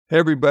Hey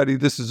everybody,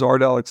 this is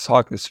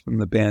Alexakis from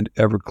the band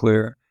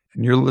Everclear,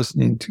 and you're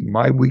listening to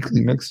my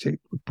weekly mixtape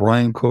with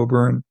Brian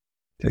Coburn.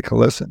 Take a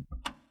listen.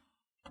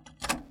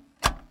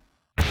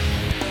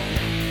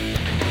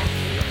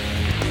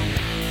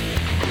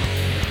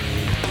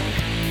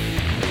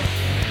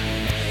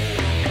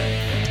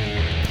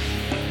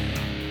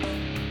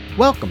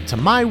 Welcome to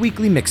My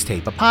Weekly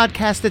Mixtape, a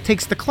podcast that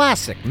takes the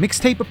classic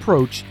mixtape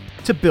approach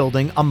to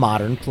building a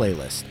modern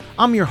playlist.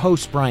 I'm your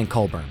host, Brian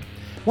Coburn.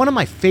 One of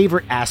my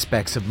favorite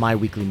aspects of My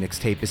Weekly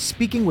Mixtape is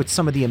speaking with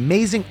some of the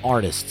amazing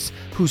artists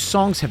whose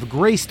songs have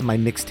graced my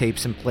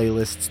mixtapes and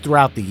playlists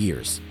throughout the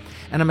years.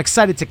 And I'm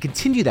excited to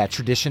continue that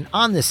tradition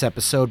on this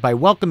episode by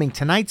welcoming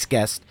tonight's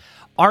guest,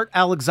 Art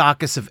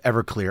Alexakis of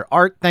Everclear.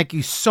 Art, thank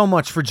you so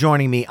much for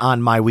joining me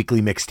on My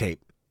Weekly Mixtape.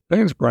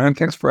 Thanks, Brian.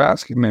 Thanks for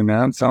asking me,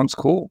 man. Sounds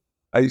cool.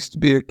 I used to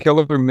be a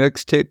killer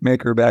mixtape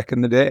maker back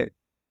in the day.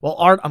 Well,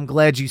 Art, I'm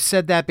glad you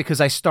said that because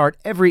I start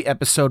every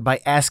episode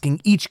by asking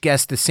each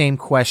guest the same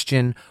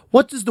question.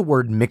 What does the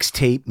word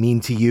mixtape mean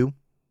to you?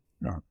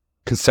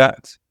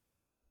 Cassettes.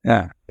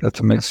 Yeah,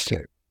 that's a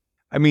mixtape.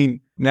 I mean,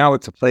 now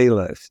it's a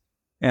playlist.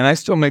 And I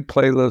still make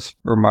playlists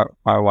for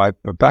my wife,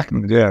 but back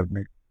in the day, I'd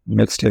make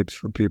mixtapes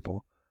for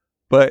people.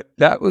 But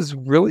that was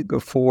really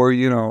before,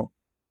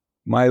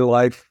 my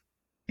life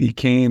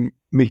became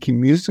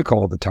making music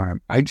all the time.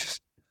 I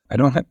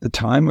don't have the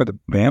time or the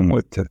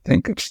bandwidth to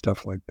think of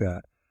stuff like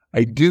that.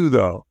 I do,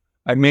 though.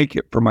 I make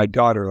it for my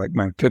daughter, like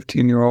my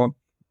 15-year-old,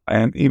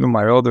 and even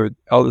my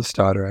eldest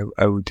daughter,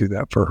 I would do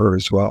that for her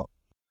as well.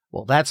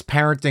 Well, that's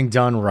parenting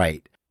done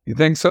right. You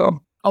think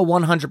so? Oh,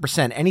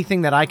 100%.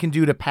 Anything that I can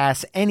do to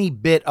pass any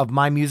bit of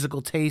my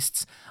musical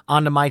tastes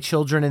onto my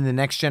children in the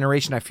next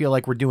generation, I feel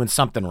like we're doing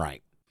something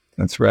right.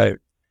 That's right.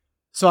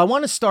 So I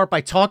want to start by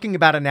talking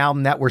about an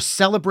album that we're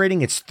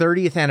celebrating its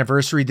 30th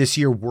anniversary this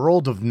year,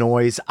 World of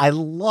Noise. I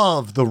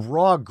love the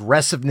raw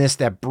aggressiveness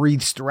that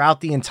breathes throughout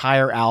the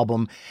entire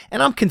album,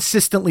 and I'm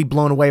consistently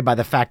blown away by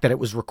the fact that it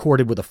was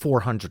recorded with a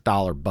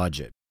 $400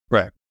 budget.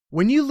 Right.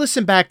 When you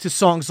listen back to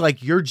songs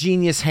like Your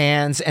Genius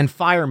Hands and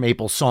Fire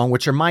Maple Song,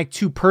 which are my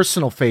two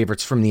personal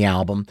favorites from the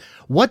album,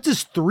 what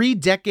does 3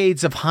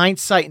 decades of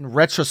hindsight and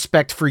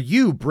retrospect for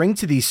you bring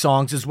to these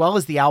songs as well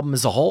as the album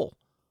as a whole?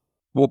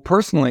 Well,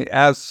 personally,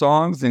 as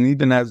songs and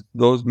even as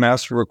those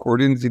master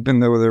recordings,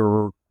 even though they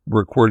were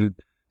recorded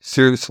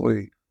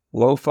seriously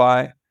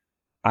lo-fi,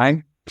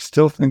 I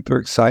still think they're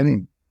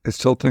exciting. I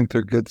still think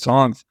they're good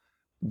songs.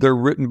 They're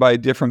written by a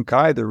different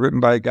guy. They're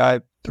written by a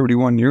guy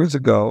 31 years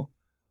ago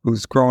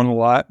who's grown a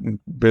lot and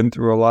been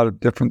through a lot of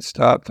different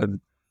stuff and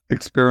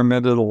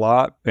experimented a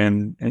lot.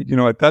 And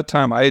at that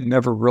time, I had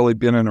never really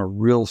been in a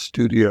real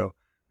studio.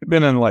 I'd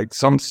been in like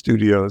some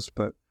studios,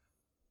 but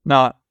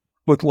not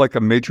with like a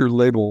major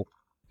label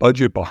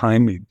budget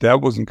behind me.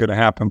 That wasn't going to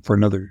happen for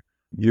another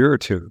year or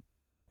two.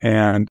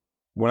 And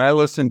when I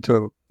listened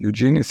to Your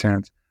Genius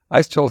Hands,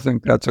 I still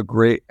think that's a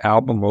great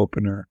album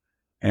opener.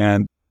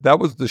 And that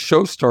was the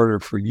show starter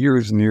for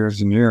years and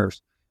years and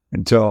years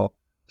until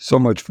So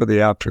Much for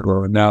the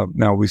Afterglow. And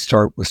now we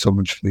start with So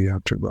Much for the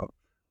Afterglow.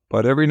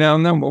 But every now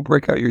and then we'll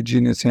break out Your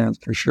Genius Hands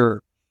for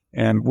sure.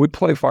 And we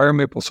play Fire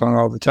Maple Song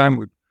all the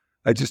time.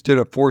 I just did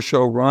a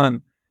 4-show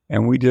run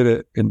and we did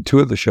it in 2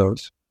 of the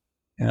shows.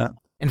 Yeah.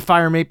 And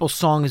Fire Maple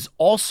Song is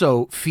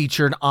also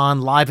featured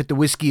on Live at the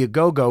Whiskey A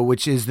Go-Go,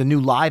 which is the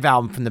new live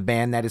album from the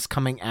band that is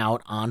coming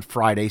out on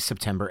Friday,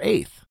 September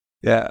 8th.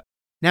 Yeah.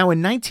 Now,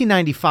 in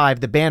 1995,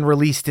 the band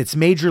released its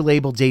major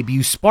label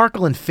debut,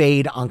 Sparkle and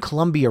Fade, on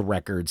Columbia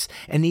Records,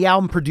 and the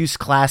album produced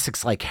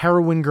classics like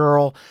Heroin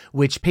Girl,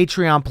 which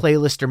Patreon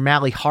playlister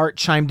Mally Hart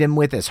chimed in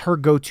with as her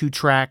go-to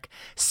track,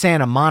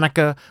 Santa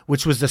Monica,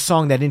 which was the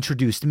song that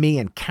introduced me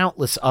and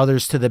countless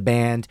others to the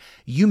band,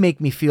 You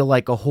Make Me Feel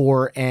Like a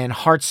Whore, and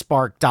Heart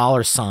Spark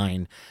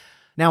 $.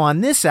 Now,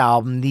 on this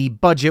album, the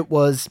budget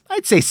was,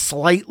 I'd say,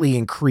 slightly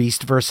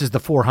increased versus the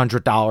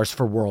 $400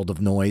 for World of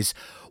Noise.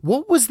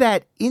 What was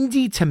that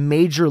indie to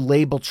major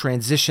label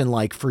transition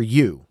like for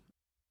you?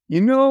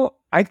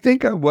 I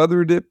think I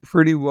weathered it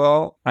pretty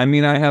well. I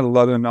mean, I had a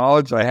lot of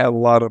knowledge. I had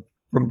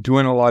from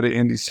doing a lot of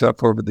indie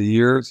stuff over the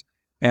years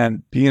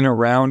and being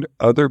around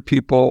other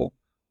people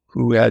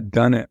who had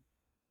done it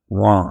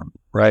wrong,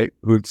 right?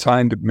 Who had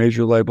signed to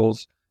major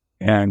labels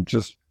and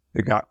just,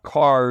 they got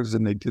cars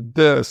and they did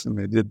this and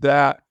they did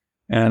that.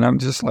 And I'm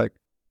just like,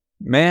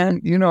 man,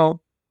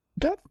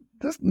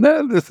 none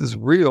of this is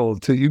real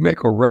until you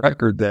make a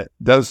record that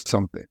does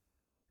something.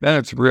 Then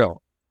it's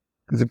real.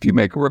 Because if you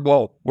make we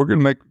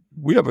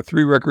have a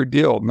 3-record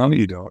deal. None of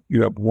you don't.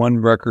 You have 1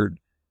 record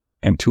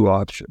and 2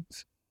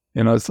 options.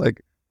 It's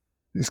like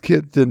these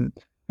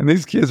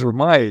kids were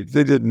my age.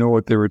 They didn't know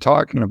what they were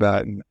talking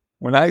about. And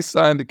when I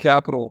signed to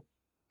Capitol,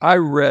 I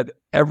read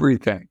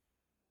everything.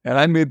 And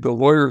I made the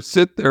lawyers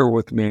sit there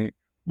with me,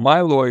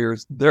 my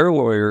lawyers, their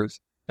lawyers,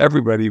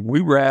 everybody.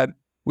 We read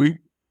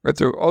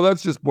through,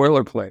 that's just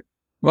boilerplate.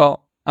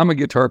 Well, I'm a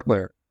guitar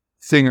player,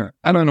 singer.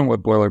 I don't know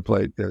what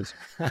boilerplate is.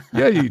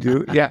 Yeah, you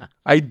do. Yeah,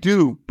 I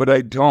do, but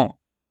I don't.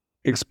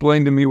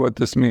 Explain to me what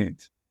this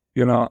means.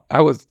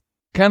 I was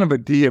kind of a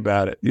D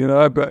about it,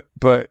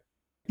 but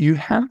you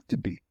have to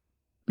be,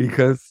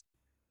 because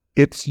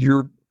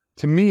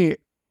to me,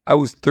 I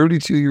was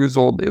 32 years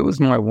old. It was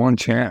my one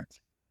chance.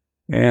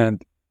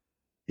 And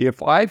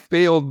if I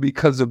failed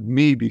because of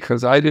me,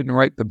 because I didn't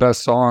write the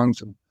best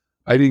songs, and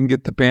I didn't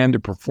get the band to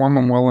perform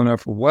them well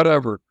enough or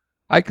whatever,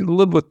 I could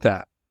live with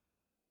that.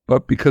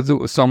 But because it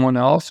was someone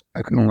else,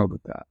 I couldn't live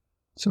with that.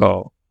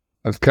 So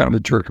I was kind of a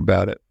jerk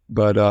about it,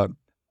 but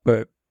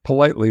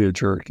politely a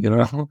jerk,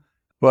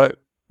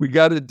 But we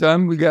got it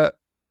done. We got,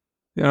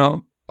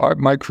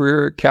 my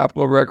career at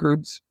Capitol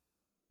Records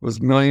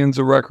was millions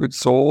of records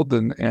sold,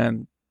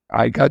 and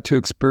I got to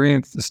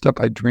experience the stuff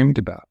I dreamed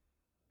about.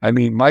 I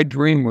mean, my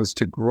dream was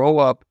to grow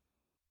up,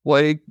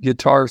 play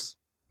guitars,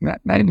 not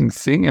even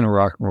sing in a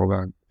rock and roll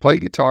band, play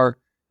guitar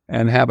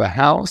and have a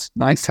house,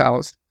 nice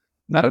house,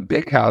 not a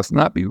big house,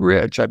 not be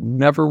rich. I've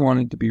never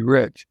wanted to be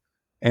rich,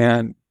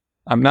 and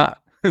I'm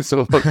not.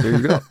 So look, there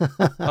you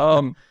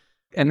go.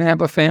 And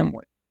have a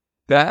family.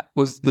 That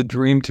was the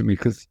dream to me,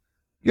 because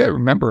you got to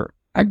remember,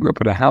 I grew up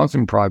in a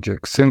housing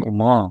project, single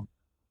mom,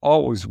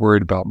 always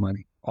worried about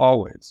money,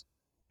 always.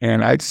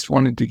 And I just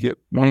wanted to get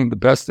one of the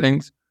best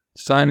things,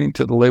 signing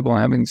to the label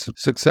and having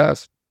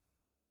success,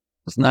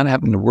 was not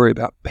having to worry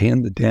about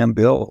paying the damn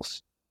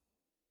bills,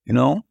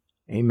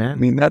 Amen. I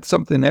mean, that's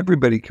something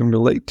everybody can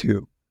relate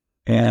to.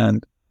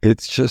 And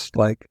it's just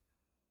like,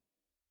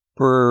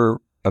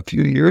 for a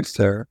few years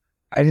there,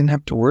 I didn't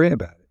have to worry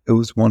about it. It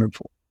was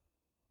wonderful.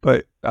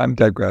 But I'm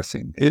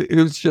digressing. It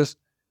was just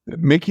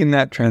making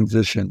that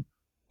transition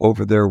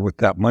over there with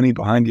that money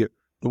behind you.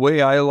 The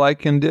way I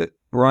likened it,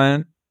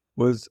 Brian,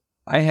 was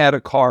I had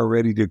a car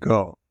ready to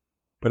go,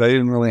 but I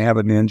didn't really have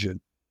an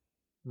engine.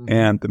 Mm-hmm.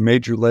 And the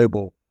major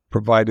label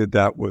provided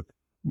that with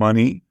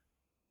money,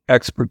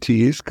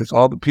 expertise, because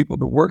all the people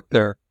that work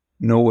there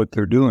know what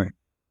they're doing.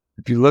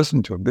 If you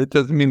listen to them, that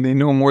doesn't mean they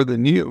know more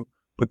than you,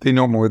 but they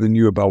know more than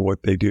you about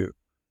what they do.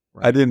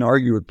 Right. I didn't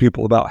argue with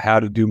people about how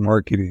to do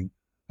marketing.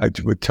 I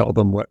would tell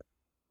them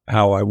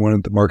how I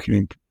wanted the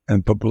marketing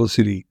and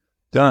publicity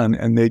done,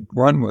 and they'd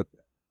run with it.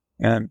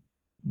 And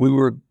we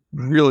were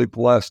really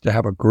blessed to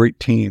have a great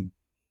team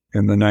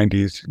in the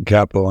 90s in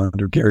Capitol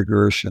under Gary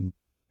Gersh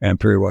and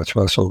Perry Watts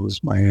Russell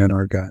was my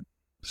A&R guy.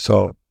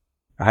 So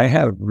I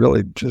had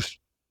really just,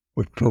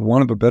 for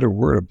want of a better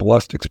word, a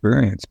blessed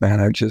experience,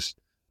 man.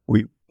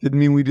 We didn't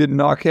mean we didn't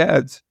knock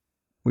heads.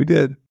 We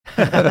did.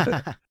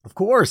 Of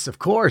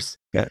course.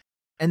 Yeah.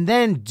 And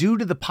then, due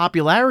to the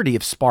popularity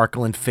of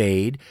Sparkle and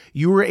Fade,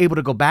 you were able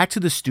to go back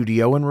to the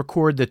studio and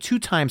record the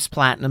 2x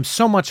platinum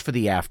So Much for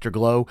the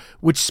Afterglow,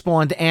 which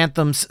spawned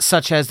anthems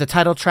such as the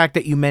title track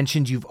that you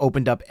mentioned you've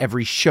opened up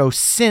every show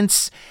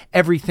since,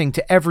 Everything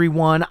to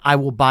Everyone, I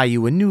Will Buy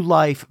You a New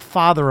Life,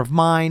 Father of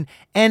Mine,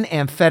 and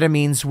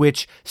Amphetamines,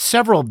 which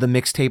several of the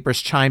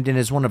mixtapers chimed in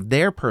as one of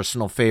their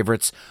personal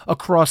favorites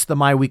across the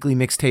My Weekly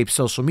Mixtape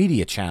social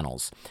media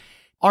channels.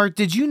 Art,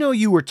 did you know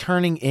you were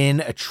turning in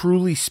a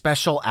truly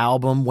special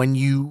album when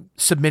you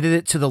submitted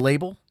it to the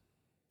label?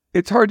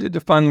 It's hard to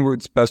define the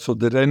word special.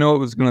 Did I know it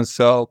was going to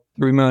sell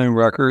 3 million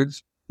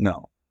records?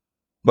 No.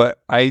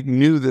 But I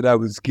knew that I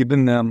was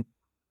giving them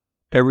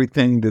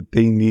everything that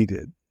they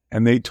needed.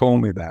 And they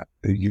told me that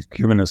you've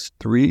given us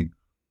 3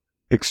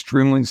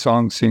 extremely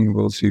song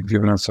singles. You've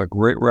given us a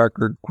great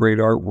record, great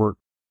artwork,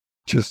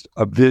 just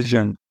a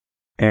vision,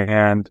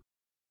 and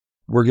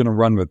we're going to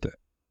run with it.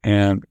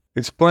 And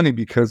it's funny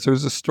because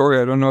there's a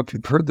story, I don't know if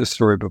you've heard this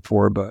story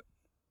before, but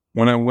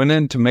when I went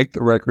in to make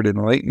the record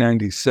in late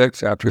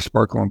 96 after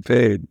Sparkle and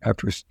Fade,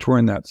 after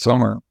touring that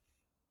summer,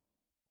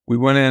 we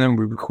went in and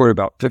we recorded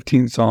about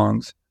 15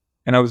 songs,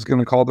 and I was going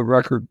to call the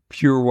record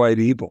Pure White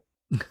Evil.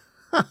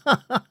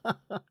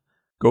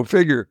 Go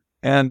figure.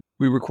 And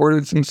we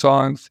recorded some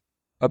songs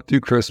up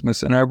through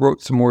Christmas, and I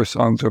wrote some more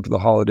songs over the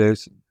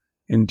holidays.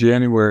 In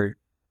January,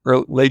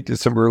 or late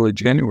December, early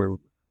January,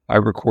 I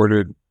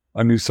recorded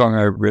a new song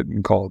I had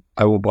written called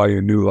I Will Buy You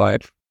a New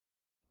Life.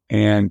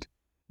 And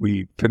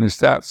we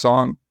finished that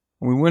song.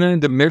 And we went in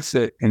to mix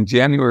it in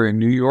January in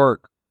New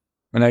York.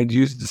 And I'd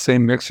used the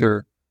same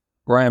mixer,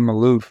 Brian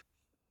Malouf,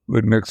 who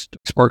had mixed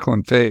Sparkle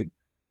and Fade.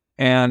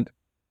 And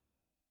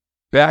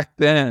back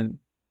then,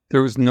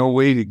 there was no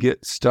way to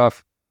get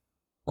stuff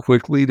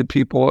quickly to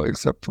people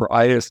except for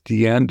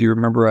ISDN. Do you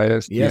remember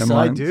ISDN Yes,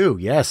 lines? I do.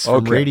 Yes,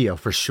 from radio,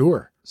 for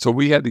sure. So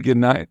we had to get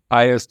an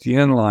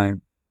ISDN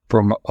line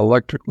from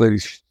Electric Lady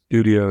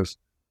Studios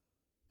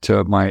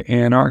to my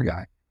A&R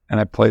guy,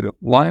 and I played it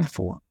live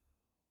for him,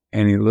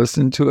 and he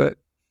listened to it.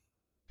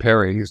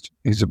 Perry,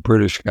 he's a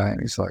British guy,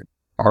 and he's like,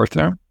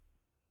 Arthur?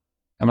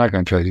 I'm not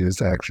going to try to use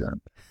his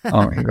accent.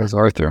 He goes,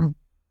 Arthur,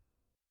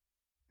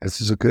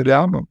 this is a good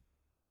album.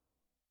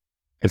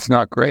 It's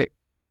not great.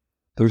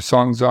 There's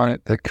songs on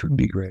it that could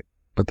be great,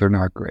 but they're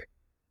not great.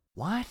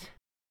 What?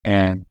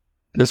 And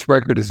this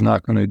record is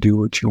not going to do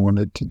what you want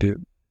it to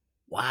do.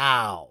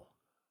 Wow.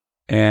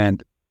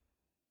 And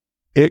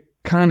it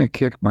kind of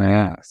kicked my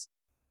ass,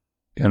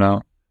 and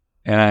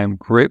I'm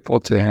grateful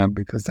to him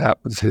because that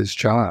was his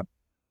job.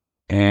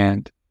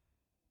 And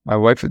my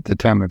wife at the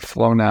time had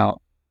flown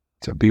out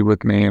to be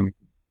with me,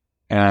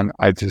 and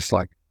I just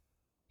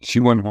she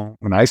went home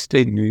and I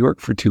stayed in New York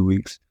for 2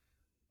 weeks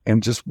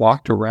and just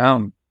walked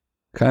around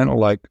kind of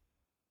like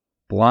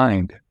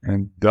blind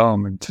and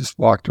dumb and just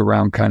walked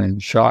around kind of in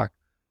shock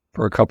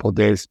for a couple of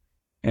days.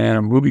 And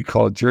a movie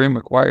called Jerry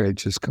Maguire had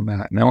just come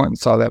out. And I went and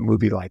saw that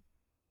movie like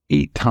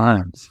 8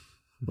 times,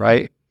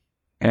 right?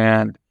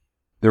 And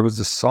there was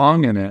a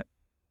song in it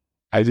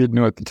I didn't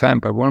know at the time,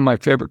 by one of my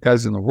favorite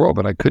guys in the world,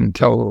 but I couldn't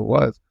tell who it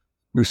was.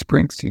 Bruce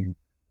Springsteen,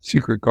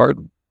 Secret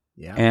Garden.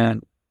 Yeah.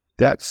 And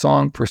that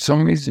song, for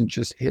some reason,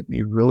 just hit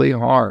me really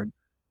hard.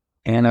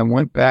 And I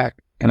went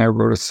back and I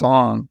wrote a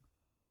song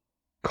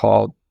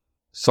called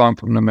Song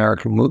from an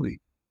American Movie.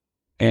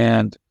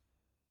 And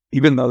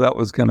even though that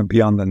was going to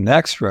be on the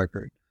next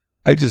record,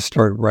 I just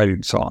started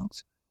writing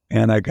songs.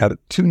 And I got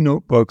 2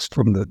 notebooks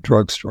from the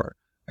drugstore.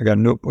 I got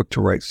a notebook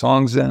to write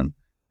songs in,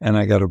 and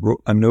I got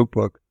a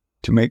notebook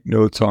to make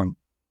notes on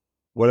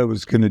what I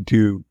was going to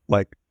do,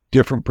 like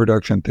different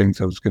production things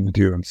I was going to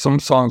do. And some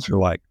songs are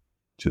like,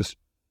 just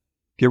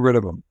get rid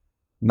of them.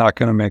 Not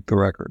going to make the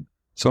record.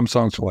 Some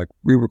songs are like,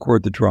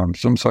 re-record the drums.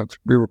 Some songs,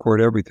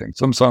 re-record everything.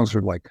 Some songs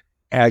are like,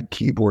 add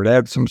keyboard,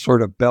 add some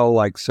sort of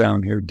bell-like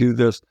sound here, do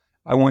this.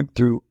 I went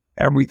through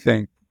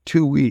everything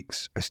 2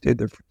 weeks. I stayed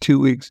there for 2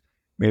 weeks,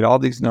 made all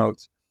these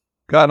notes,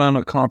 got on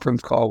a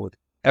conference call with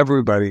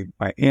everybody,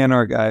 my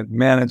A&R guy,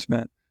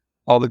 management,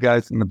 all the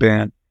guys in the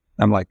band.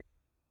 I'm like,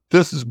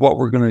 this is what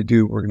we're going to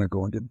do. We're going to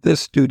go into this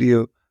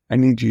studio. I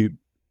need you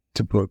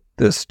to book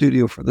this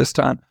studio for this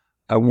time.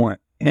 I want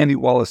Andy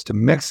Wallace to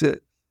mix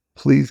it.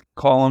 Please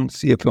call him,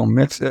 see if he'll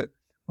mix it,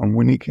 and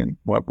when he can,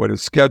 what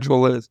his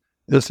schedule is,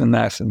 this and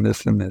that and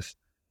this and this.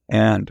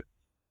 And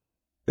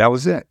that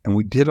was it. And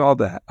we did all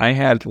that. I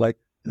had like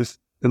this,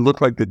 it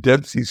looked like the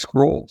Dead Sea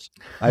Scrolls.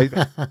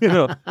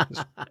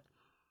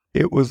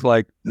 It was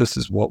like, this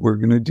is what we're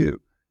going to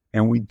do.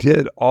 And we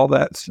did all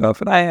that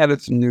stuff. And I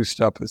added some new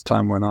stuff as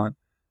time went on.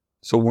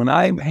 So when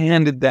I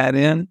handed that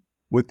in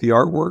with the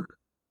artwork,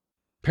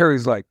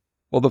 Perry's like,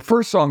 well, the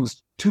first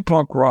song's too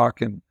punk rock.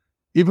 And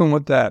even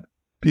with that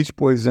Beach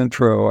Boys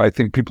intro, I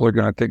think people are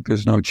going to think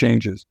there's no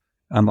changes.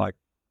 I'm like,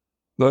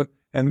 look,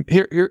 and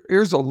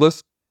here's a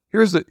list.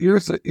 Here's a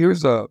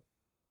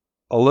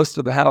list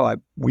of how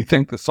we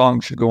think the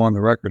song should go on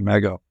the record. And I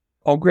go,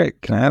 oh,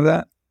 great. Can I have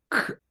that?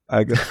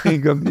 I go, you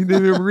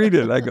didn't even read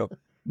it. I go,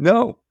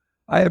 no,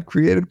 I have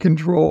creative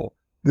control.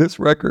 This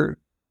record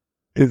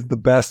is the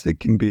best it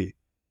can be.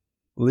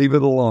 Leave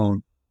it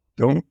alone.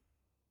 Don't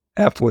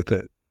F with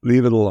it.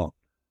 Leave it alone.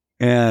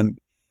 And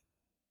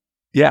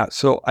yeah,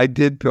 so I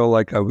did feel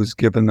like I was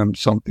giving them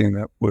something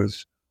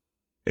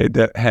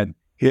that had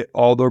hit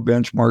all their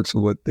benchmarks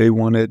of what they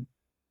wanted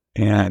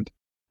and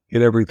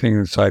hit everything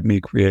inside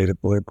me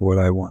creatively of what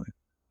I wanted.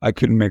 I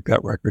couldn't make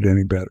that record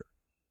any better.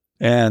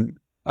 And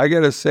I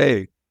got to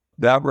say,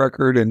 that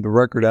record and the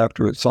record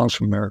after it, Songs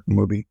from American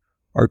Movie,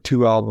 are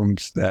 2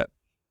 albums that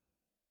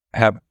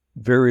have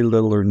very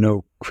little or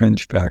no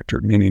cringe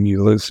factor, meaning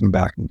you listen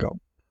back and go,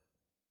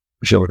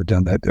 wish I would have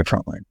done that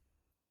differently.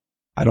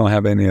 I don't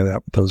have any of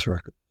that with those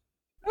records.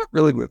 Not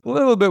really, with a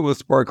little bit with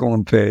Sparkle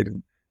and Fade.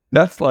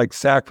 That's like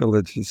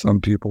sacrilege to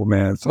some people,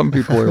 man. Some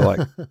people are like,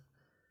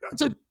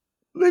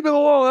 leave it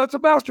alone. That's a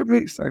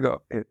masterpiece. I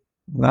go, it's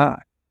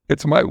not.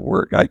 It's my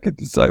work. I can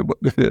decide what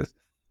it is.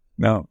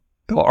 No,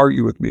 they'll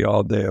argue with me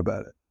all day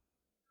about it.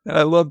 And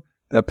I love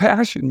the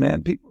passion,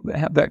 man. People that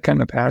have that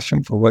kind of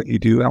passion for what you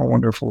do, how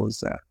wonderful is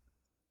that?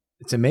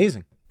 It's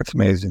amazing. It's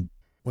amazing.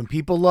 When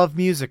people love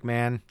music,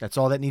 man, that's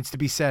all that needs to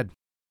be said.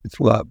 It's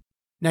love.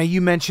 Now,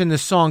 you mentioned the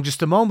song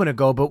just a moment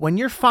ago, but when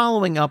you're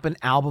following up an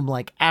album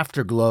like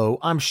Afterglow,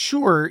 I'm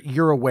sure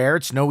you're aware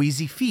it's no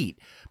easy feat.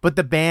 But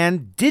the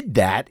band did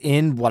that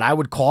in what I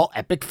would call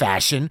epic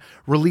fashion,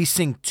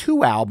 releasing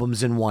 2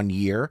 albums in 1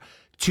 year,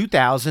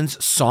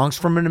 2000's Songs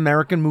from an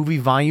American Movie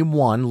Volume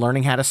 1,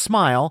 Learning How to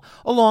Smile,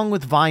 along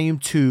with Volume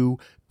 2,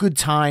 Good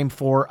Time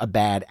for a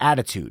Bad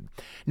Attitude.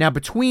 Now,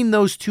 between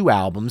those 2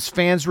 albums,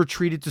 fans were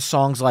treated to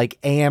songs like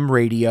AM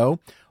Radio,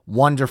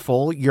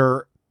 Wonderful,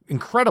 your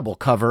incredible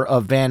cover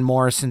of Van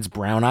Morrison's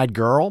Brown Eyed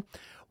Girl,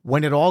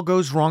 When It All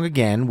Goes Wrong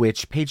Again,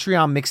 which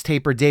Patreon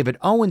mixtaper David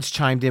Owens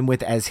chimed in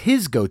with as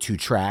his go-to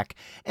track,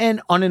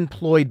 and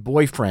Unemployed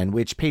Boyfriend,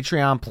 which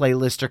Patreon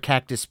playlister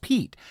Cactus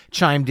Pete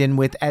chimed in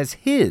with as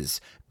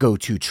his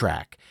go-to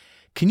track.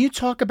 Can you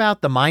talk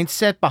about the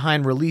mindset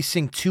behind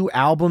releasing 2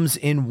 albums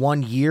in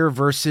 1 year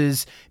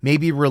versus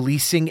maybe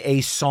releasing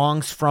a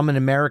Songs from an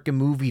American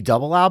Movie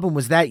double album?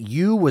 Was that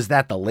you? Was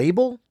that the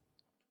label?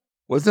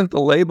 Wasn't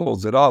the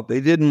labels at all. They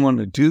didn't want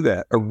to do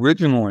that.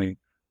 Originally,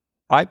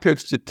 I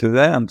pitched it to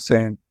them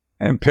saying,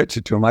 and pitched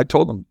it to them. I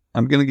told them,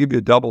 I'm going to give you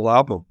a double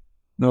album.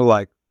 And they're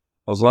like,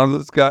 well, as long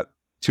as it's got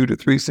 2 to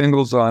 3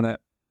 singles on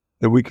it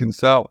that we can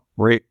sell,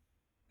 great.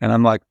 And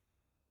I'm like,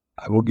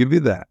 I will give you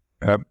that.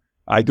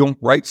 I don't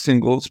write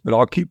singles, but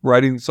I'll keep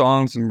writing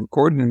songs and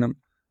recording them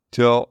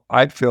till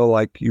I feel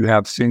like you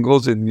have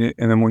singles. And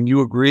then when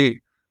you agree,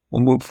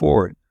 we'll move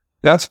forward.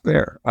 That's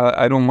fair.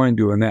 I don't mind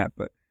doing that,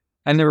 but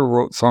I never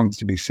wrote songs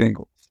to be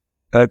singles.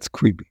 That's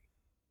creepy.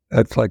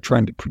 That's like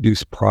trying to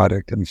produce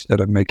product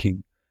instead of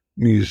making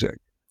music.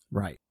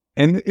 Right.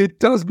 And it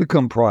does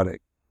become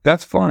product.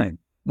 That's fine.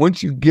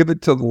 Once you give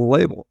it to the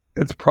label,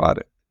 it's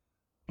product.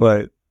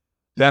 But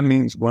that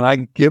means when I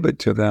give it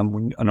to them,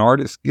 when an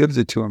artist gives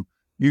it to them,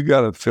 you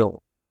got to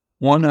feel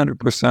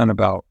 100%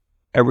 about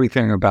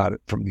everything about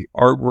it, from the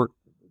artwork,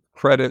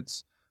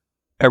 credits,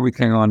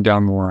 everything on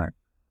down the line,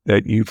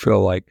 that you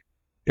feel like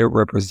it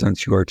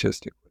represents you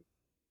artistically.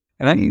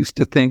 And I used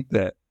to think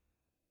that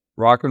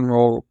rock and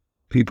roll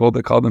people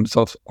that call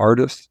themselves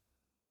artists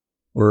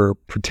were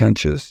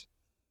pretentious.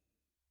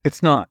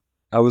 It's not.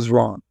 I was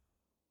wrong.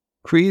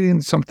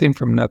 Creating something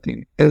from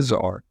nothing is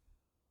art.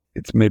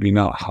 It's maybe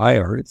not high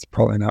art. It's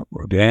probably not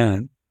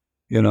Rodin,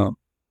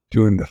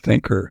 doing the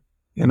thinker,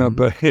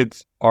 but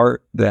it's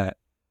art that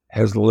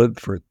has lived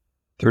for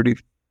 30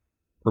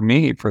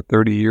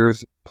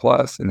 years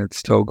plus, and it's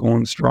still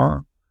going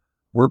strong.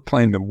 We're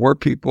playing to more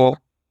people.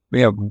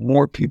 We have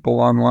more people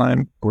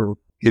online. We're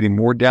getting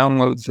more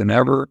downloads than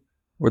ever.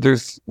 Where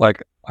there's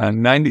like a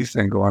 90s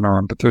thing going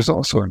on, but there's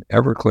also an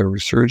Everclear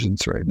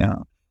resurgence right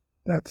now.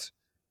 That's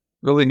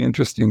really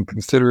interesting,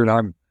 considering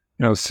I'm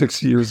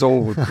 60 years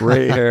old with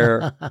gray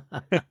hair.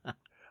 I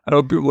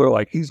know people are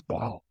like, he's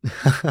bald.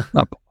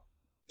 Not bald,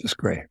 just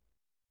gray.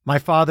 My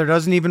father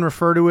doesn't even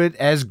refer to it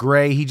as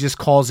gray. He just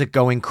calls it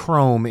going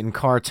chrome in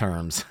car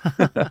terms.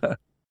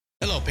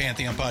 Hello,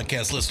 Pantheon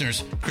Podcast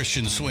listeners.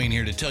 Christian Swain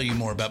here to tell you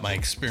more about my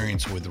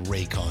experience with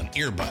Raycon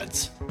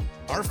earbuds.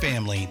 Our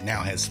family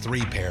now has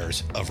 3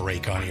 pairs of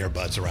Raycon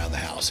earbuds around the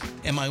house,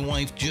 and my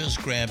wife just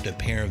grabbed a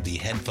pair of the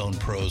Headphone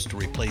Pros to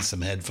replace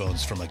some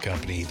headphones from a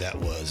company that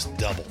was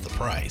double the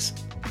price.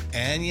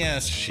 And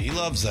yes, she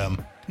loves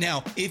them.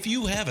 Now, if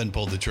you haven't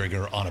pulled the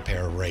trigger on a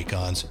pair of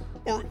Raycons,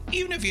 or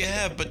even if you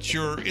have, but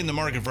you're in the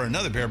market for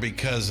another pair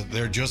because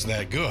they're just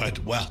that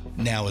good, well,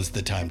 now is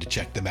the time to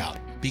check them out,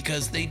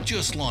 because they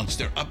just launched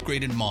their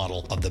upgraded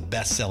model of the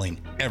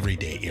best-selling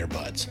everyday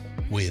earbuds.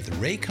 With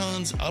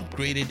Raycon's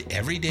upgraded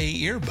everyday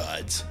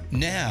earbuds,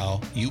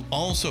 now you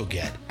also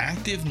get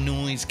active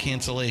noise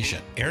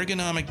cancellation,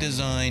 ergonomic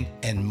design,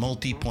 and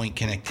multi-point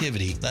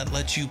connectivity that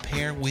lets you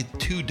pair with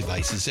 2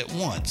 devices at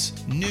once.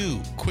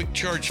 New quick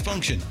charge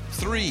function,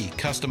 3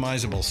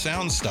 customizable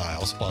sound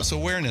styles, plus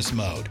awareness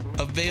mode.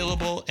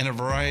 Available in a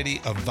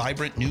variety of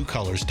vibrant new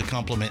colors to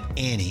complement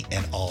any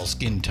and all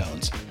skin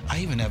tones. I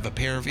even have a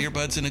pair of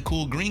earbuds in a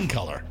cool green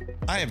color.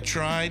 I have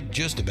tried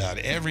just about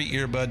every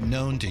earbud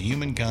known to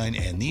humankind,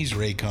 and these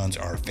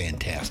Raycons are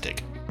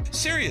fantastic.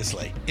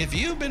 Seriously, if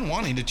you've been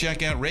wanting to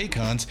check out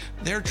Raycons,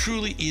 there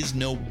truly is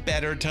no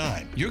better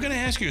time. You're going to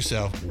ask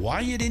yourself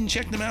why you didn't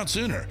check them out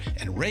sooner,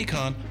 and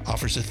Raycon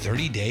offers a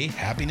 30-day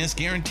happiness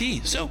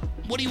guarantee. So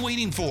what are you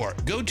waiting for?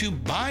 Go to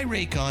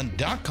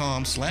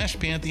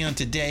buyraycon.com/Pantheon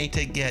today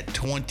to get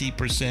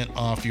 20%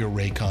 off your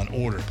Raycon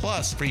order,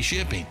 plus free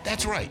shipping.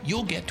 That's right,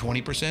 you'll get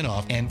 20%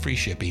 off and free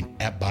shipping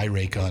at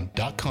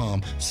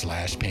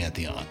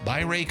buyraycon.com/Pantheon.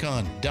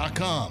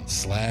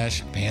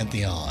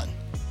 buyraycon.com/Pantheon.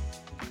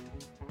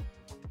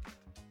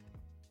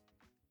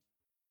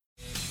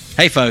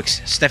 Hey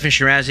folks, Stefan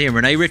Shirazi and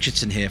Renee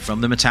Richardson here from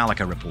the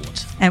Metallica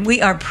Report. And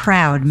we are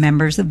proud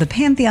members of the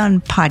Pantheon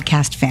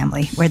podcast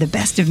family, where the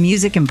best of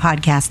music and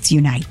podcasts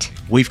unite.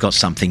 We've got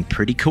something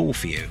pretty cool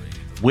for you.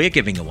 We're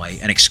giving away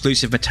an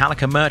exclusive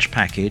Metallica merch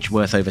package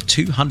worth over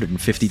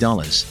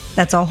 $250.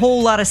 That's a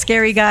whole lot of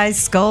Scary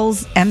Guys,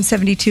 skulls,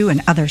 M72,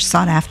 and other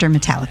sought-after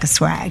Metallica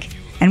swag.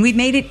 And we've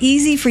made it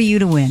easy for you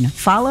to win.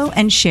 Follow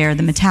and share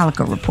the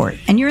Metallica Report,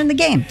 and you're in the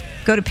game.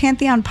 Go to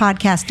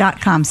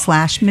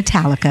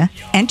pantheonpodcast.com/Metallica,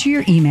 enter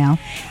your email,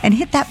 and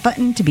hit that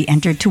button to be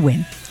entered to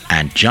win.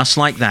 And just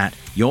like that,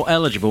 you're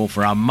eligible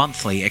for our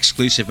monthly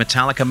exclusive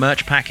Metallica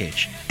merch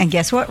package. And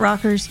guess what,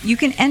 rockers? You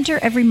can enter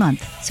every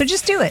month, so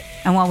just do it.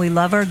 And while we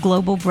love our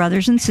global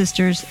brothers and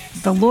sisters,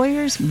 the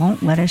lawyers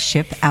won't let us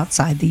ship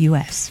outside the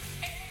U.S.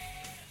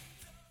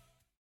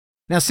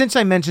 Now, since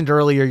I mentioned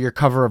earlier your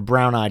cover of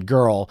Brown Eyed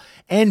Girl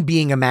and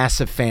being a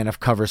massive fan of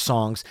cover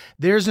songs,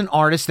 there's an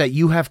artist that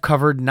you have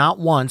covered not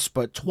once,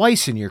 but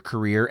twice in your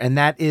career, and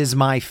that is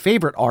my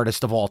favorite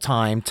artist of all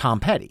time,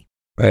 Tom Petty.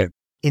 Right.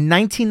 In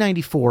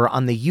 1994,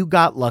 on the You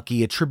Got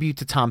Lucky, a tribute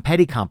to Tom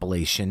Petty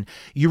compilation,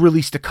 you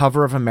released a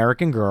cover of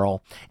American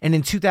Girl, and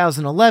in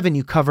 2011,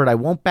 you covered I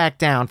Won't Back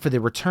Down for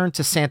the Return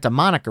to Santa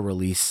Monica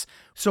release.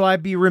 So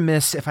I'd be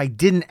remiss if I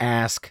didn't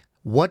ask,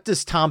 what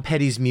does Tom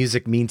Petty's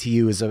music mean to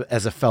you as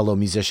a fellow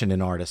musician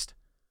and artist?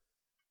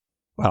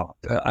 Well,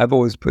 I've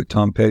always put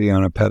Tom Petty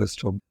on a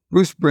pedestal.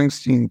 Bruce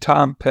Springsteen,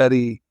 Tom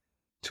Petty,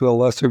 to a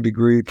lesser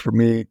degree for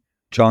me,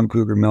 John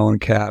Cougar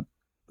Mellencamp,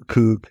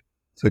 Coug,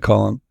 as they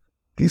call him.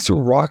 These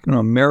are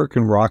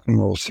American rock and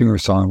roll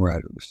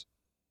singer-songwriters.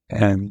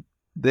 And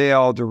they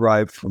all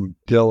derived from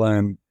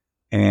Dylan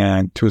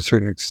and, to a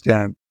certain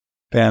extent,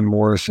 Van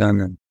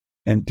Morrison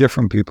and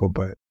different people.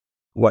 But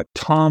what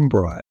Tom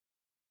brought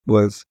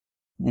was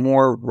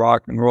more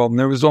rock and roll. And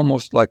there was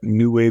almost like a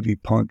new wavy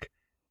punk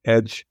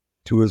edge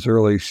to his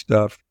early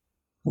stuff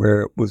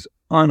where it was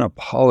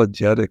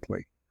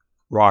unapologetically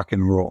rock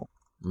and roll.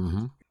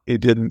 Mm-hmm.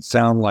 It didn't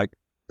sound like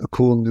the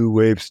cool new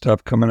wave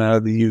stuff coming out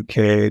of the UK.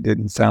 It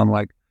didn't sound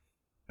like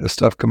the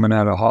stuff coming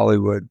out of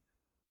Hollywood.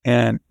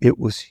 And it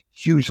was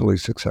hugely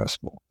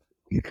successful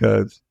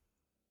because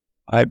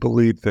I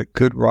believe that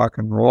good rock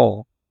and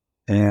roll,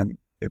 and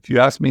if you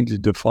ask me to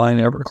define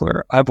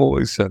Everclear, I've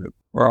always said it.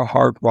 We're a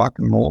hard rock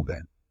and roll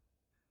band.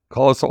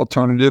 Call us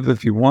alternative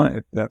if you want.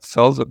 If that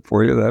sells it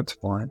for you, that's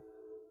fine.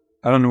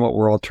 I don't know what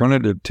we're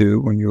alternative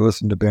to when you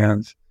listen to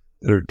bands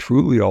that are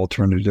truly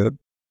alternative.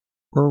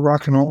 We're a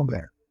rock and roll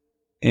band.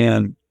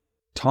 And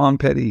Tom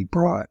Petty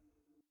brought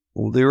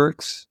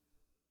lyrics,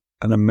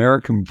 an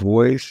American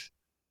voice,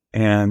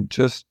 and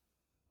just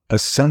a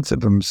sense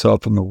of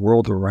himself and the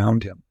world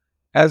around him,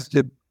 as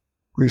did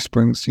Bruce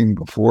Springsteen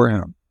before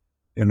him,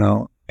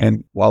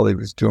 and while he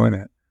was doing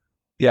it.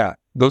 Yeah,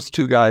 those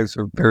two guys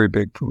are very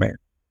big for me,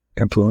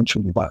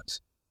 influential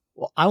ones.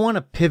 Well, I want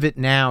to pivot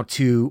now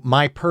to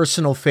my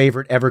personal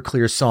favorite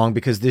Everclear song,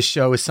 because this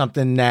show is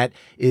something that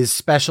is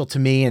special to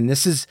me. And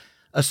this is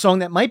a song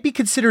that might be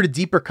considered a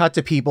deeper cut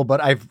to people,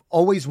 but I've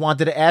always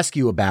wanted to ask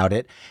you about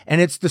it. And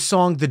it's the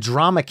song The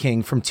Drama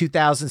King from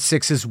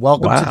 2006's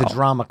Welcome to the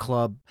Drama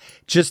Club.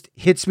 Just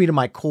hits me to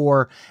my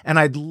core. And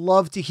I'd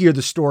love to hear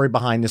the story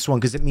behind this one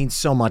because it means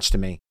so much to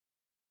me.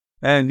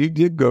 And you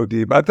did go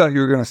deep. I thought you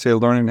were going to say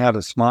learning how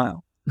to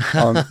smile.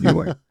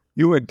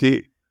 You went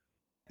deep.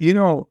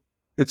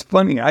 It's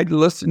funny. I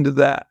listened to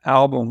that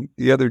album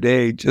the other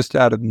day just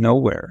out of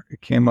nowhere.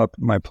 It came up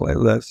in my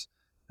playlist.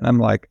 And I'm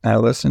like, I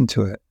listened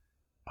to it.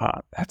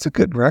 That's a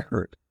good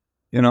record.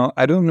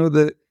 I don't know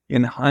that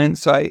in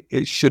hindsight,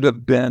 it should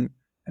have been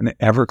an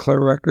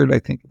Everclear record. I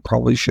think it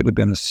probably should have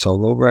been a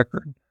solo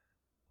record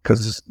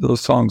because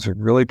those songs are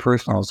really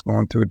personal. I was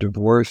going through a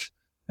divorce.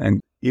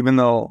 And even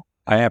though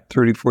I have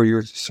 34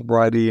 years of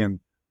sobriety and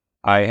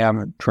I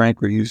haven't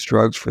drank or used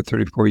drugs for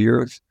 34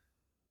 years,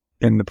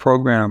 in the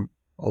program,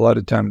 a lot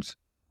of times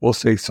we'll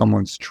say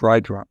someone's dry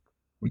drunk,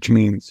 which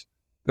means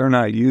they're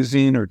not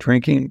using or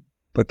drinking,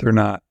 but they're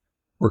not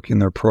working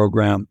their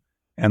program.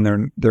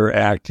 And they're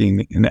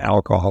acting in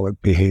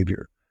alcoholic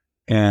behavior.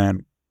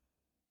 And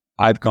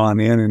I've gone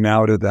in and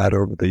out of that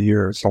over the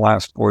years. The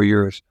last 4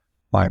 years,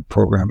 my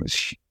program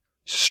is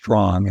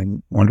strong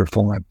and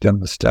wonderful. I've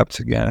done the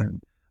steps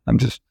again.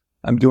 And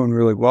I'm doing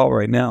really well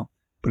right now.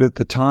 But at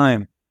the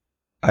time,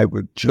 I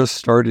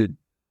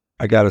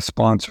got a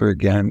sponsor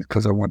again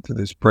because I went through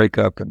this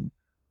breakup and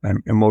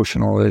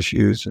emotional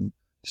issues and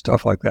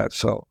stuff like that.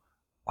 So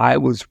I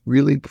was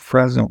really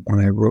present when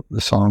I wrote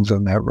the songs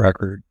on that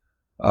record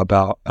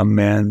about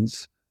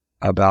amends,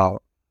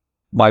 about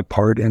my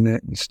part in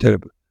it instead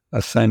of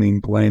assigning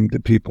blame to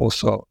people.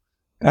 So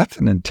that's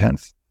an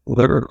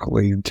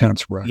lyrically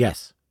intense record.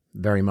 Yes,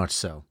 very much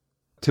so.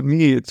 To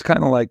me, it's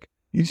kind of like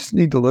you just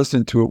need to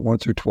listen to it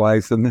once or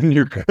twice and then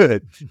you're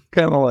good.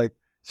 Kind of like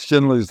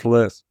Schindler's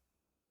List.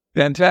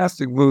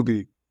 Fantastic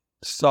movie.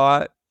 Saw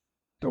it.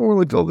 Don't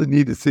really feel the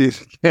need to see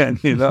it again,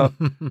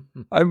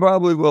 I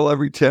probably will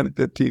every 10,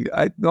 15.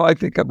 I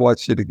think I've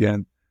watched it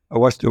again. I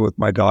watched it with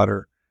my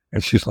daughter.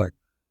 And she's like,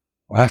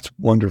 well, that's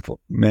wonderful.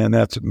 Man,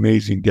 that's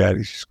amazing,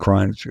 Daddy. She's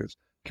crying. She goes,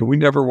 can we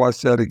never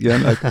watch that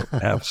again? I go,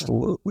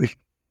 absolutely.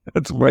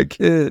 That's my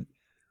kid.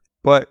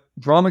 But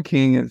Drama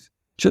King is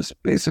just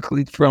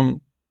basically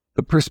from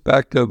the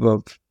perspective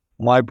of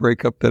my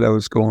breakup that I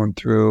was going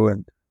through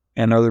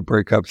and other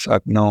breakups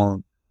I've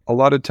known. A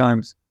lot of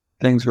times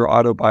things are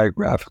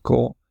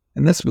autobiographical.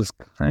 And this was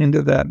kind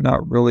of that,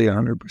 not really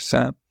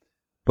 100%.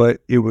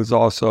 But it was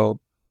also,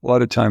 a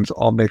lot of times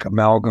I'll make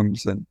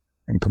amalgams and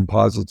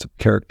composites of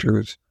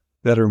characters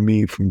that are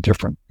me from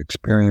different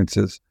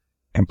experiences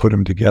and put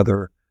them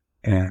together.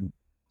 And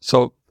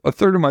so a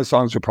third of my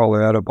songs are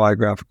probably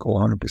autobiographical,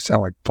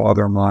 100%, like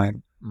Father of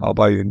Mine, I'll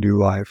Buy You a New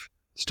Life,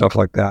 stuff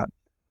like that.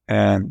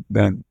 And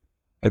then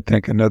I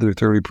think another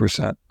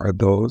 30% are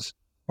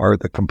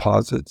the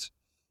composites.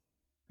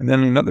 And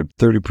then another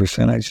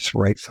 30%, I just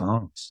write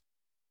songs.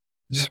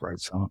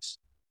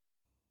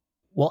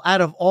 Well,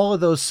 out of all of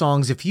those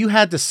songs, if you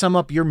had to sum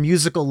up your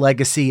musical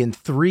legacy in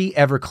 3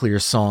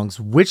 Everclear songs,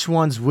 which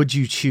ones would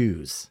you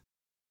choose?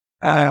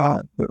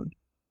 I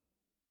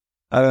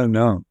don't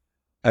know.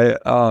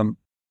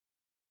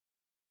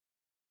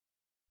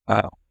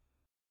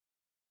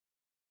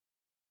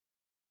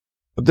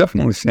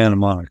 Definitely Santa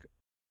Monica.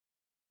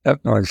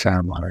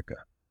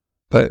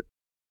 But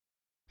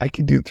I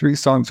could do 3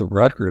 songs a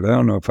record. I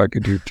don't know if I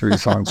could do 3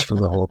 songs for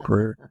the whole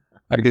career.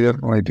 I could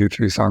definitely do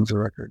 3 songs a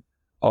record.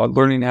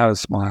 Learning How to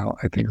Smile,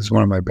 I think, is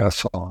one of my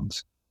best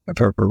songs I've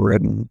ever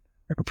written,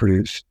 ever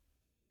produced.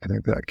 I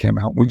think that came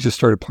out. We just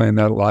started playing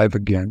that live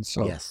again.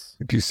 So yes.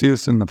 If you see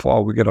us in the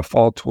fall, we get a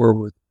fall tour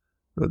with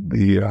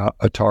the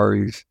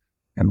Ataris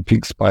and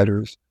Pink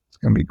Spiders. It's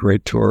going to be a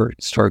great tour.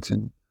 It starts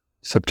in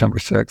September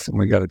 6th, and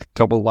we got a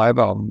double live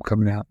album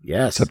coming out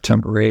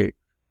September 8th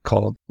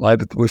called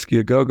Live at the Whiskey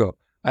A Go-Go.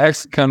 I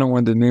actually kind of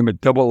wanted to name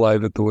it Double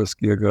Live at the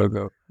Whiskey A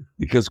Go-Go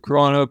because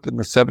growing up in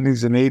the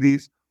 70s and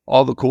 80s,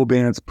 all the cool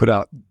bands put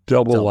out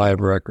double live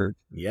records.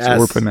 Yes. So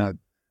we're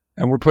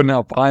putting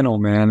out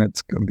vinyl, man.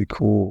 It's going to be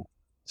cool.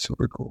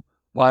 Super cool.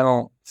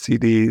 Vinyl,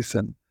 CDs,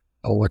 and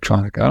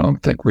electronic. I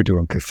don't think we're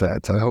doing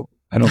cassettes.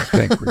 I don't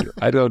think we're doing.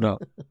 I don't know.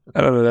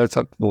 That's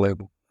up to the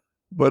label.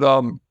 But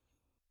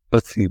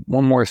let's see,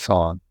 one more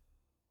song.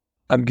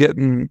 I'm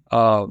getting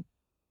off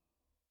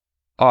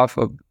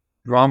of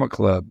Drama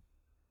Club.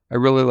 I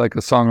really like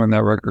a song on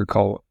that record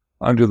called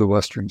Under the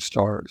Western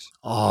Stars.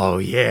 Oh,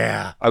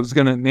 yeah. I was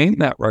going to name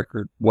that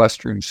record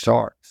Western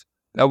Stars.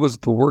 That was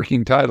the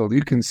working title.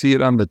 You can see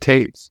it on the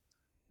tapes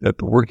that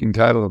the working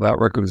title of that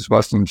record is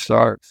Western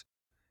Stars.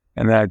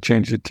 And then I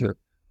changed it to,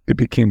 it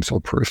became so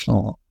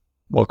personal.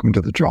 Welcome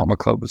to the Drama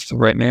Club was the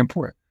right name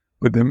for it.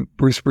 But then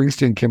Bruce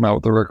Springsteen came out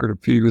with a record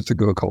a few years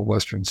ago called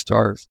Western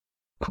Stars.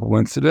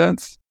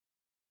 Coincidence?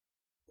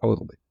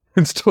 Totally.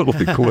 It's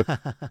totally cool.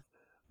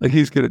 Like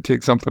he's going to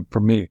take something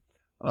from me.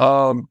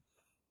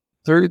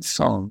 Third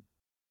song.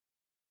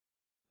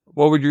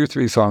 What would your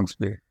 3 songs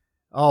be?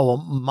 Oh, well,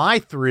 my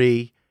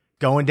 3,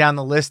 going down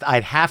the list,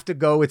 I'd have to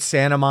go with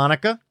Santa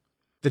Monica,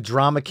 the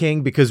Drama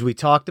King, because we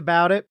talked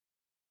about it.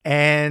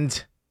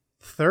 And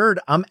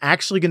third, I'm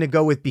actually going to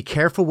go with Be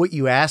Careful What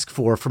You Ask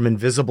For from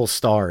Invisible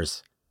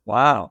Stars.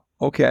 Wow.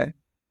 Okay.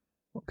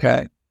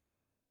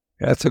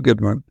 That's a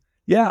good one.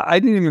 Yeah, I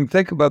didn't even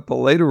think about the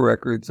later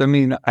records. I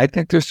mean, I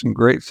think there's some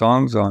great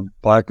songs on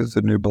Black is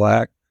the New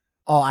Black.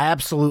 Oh, I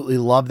absolutely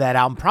love that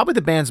album. Probably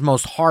the band's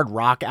most hard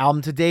rock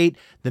album to date.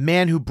 The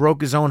Man Who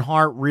Broke His Own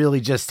Heart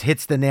really just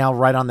hits the nail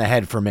right on the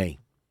head for me.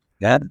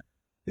 Yeah.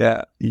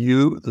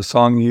 The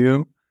song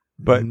You.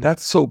 But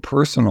that's so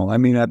personal. I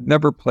mean, I've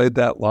never played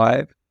that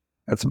live.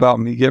 That's about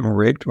me getting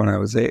raped when I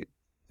was 8.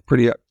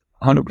 Pretty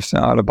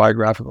 100%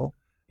 autobiographical.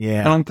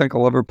 Yeah. I don't think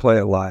I'll ever play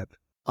it live.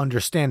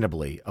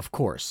 Understandably, of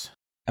course.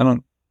 I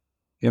don't,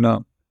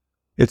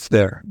 it's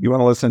there. You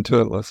want to listen to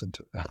it, listen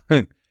to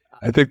it.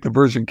 I think the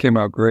version came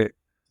out great.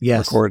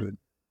 Yes. Recorded.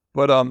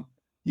 But,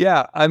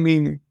 yeah, I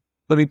mean,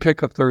 let me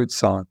pick a third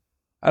song.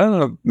 I don't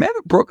know. Man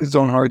Who Broke His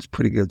Own Heart's a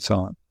pretty good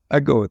song.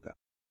 I'd go with that.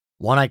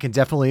 One I can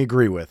definitely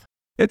agree with.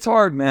 It's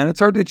hard, man. It's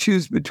hard to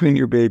choose between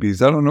your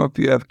babies. I don't know if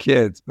you have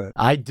kids, but...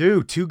 I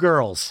do. 2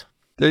 girls.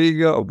 There you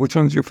go. Which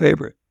one's your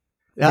favorite?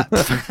 Yeah.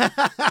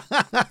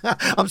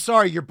 I'm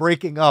sorry, you're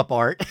breaking up,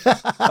 Art.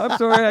 I'm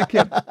sorry, I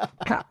can't.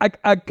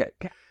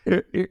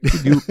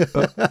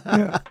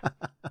 Yeah.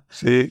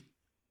 See?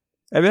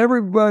 And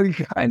everybody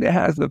kind of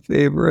has a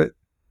favorite,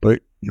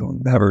 but you'll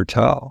never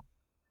tell.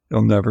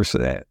 You'll never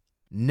say it.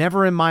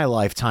 Never in my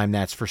lifetime,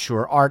 that's for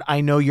sure. Art,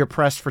 I know you're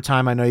pressed for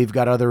time. I know you've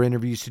got other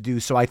interviews to do,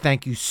 so I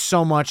thank you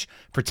so much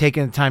for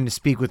taking the time to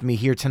speak with me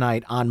here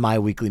tonight on My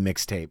Weekly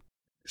Mixtape.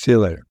 See you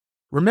later.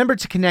 Remember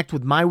to connect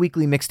with My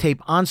Weekly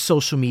Mixtape on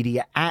social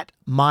media at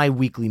My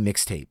Weekly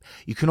Mixtape.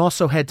 You can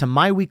also head to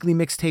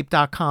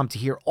myweeklymixtape.com to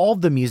hear all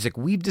of the music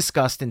we've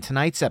discussed in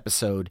tonight's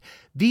episode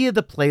via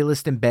the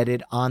playlist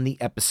embedded on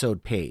the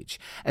episode page,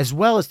 as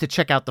well as to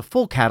check out the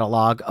full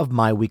catalog of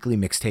My Weekly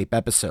Mixtape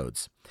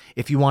episodes.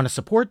 If you want to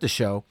support the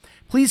show,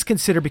 please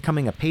consider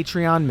becoming a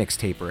Patreon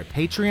mixtaper at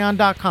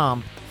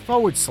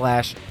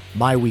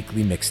patreon.com/My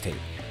Weekly Mixtape.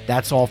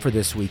 That's all for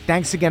this week.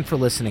 Thanks again for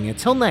listening.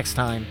 Until next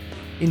time,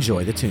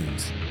 enjoy the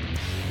tunes.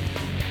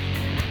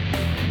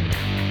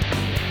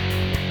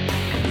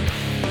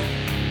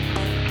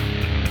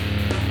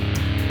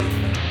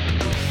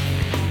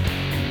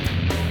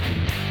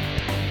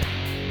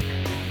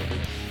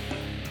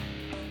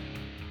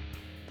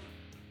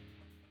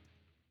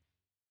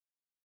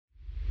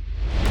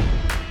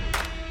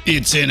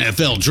 It's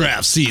NFL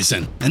draft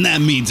season, and that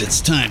means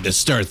it's time to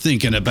start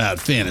thinking about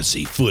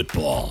fantasy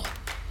football.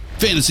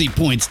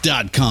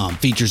 FantasyPoints.com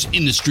features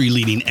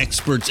industry-leading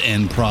experts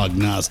and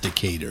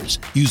prognosticators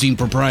using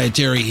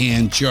proprietary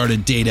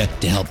hand-charted data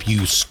to help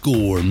you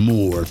score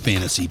more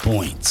fantasy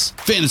points.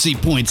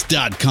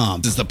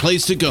 FantasyPoints.com is the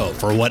place to go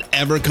for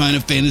whatever kind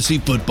of fantasy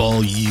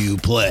football you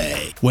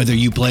play. Whether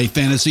you play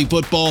fantasy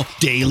football,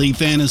 daily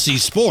fantasy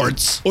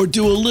sports, or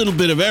do a little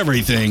bit of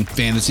everything,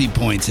 Fantasy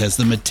Points has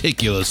the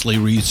meticulously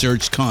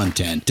researched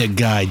content to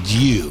guide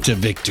you to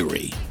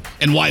victory.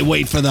 And why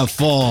wait for the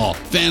fall?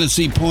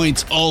 Fantasy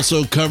Points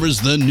also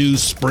covers the new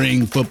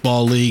spring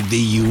football league,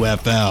 the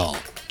UFL.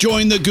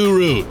 Join the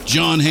guru,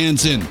 John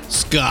Hansen,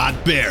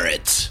 Scott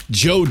Barrett,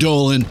 Joe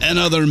Dolan, and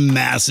other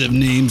massive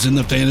names in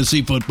the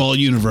fantasy football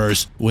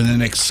universe with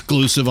an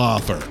exclusive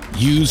offer.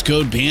 Use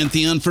code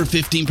Pantheon for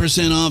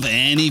 15% off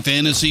any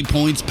Fantasy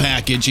Points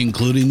package,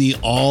 including the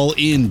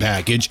all-in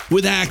package,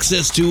 with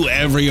access to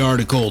every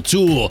article,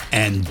 tool,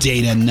 and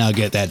data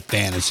nugget that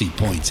Fantasy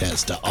Points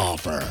has to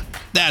offer.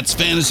 That's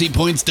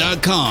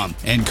FantasyPoints.com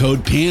and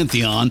code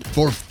Pantheon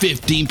for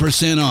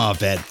 15%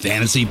 off at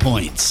Fantasy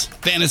Points.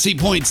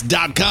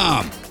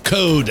 FantasyPoints.com,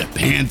 code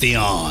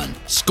Pantheon.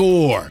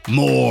 Score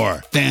more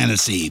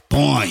fantasy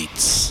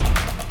points.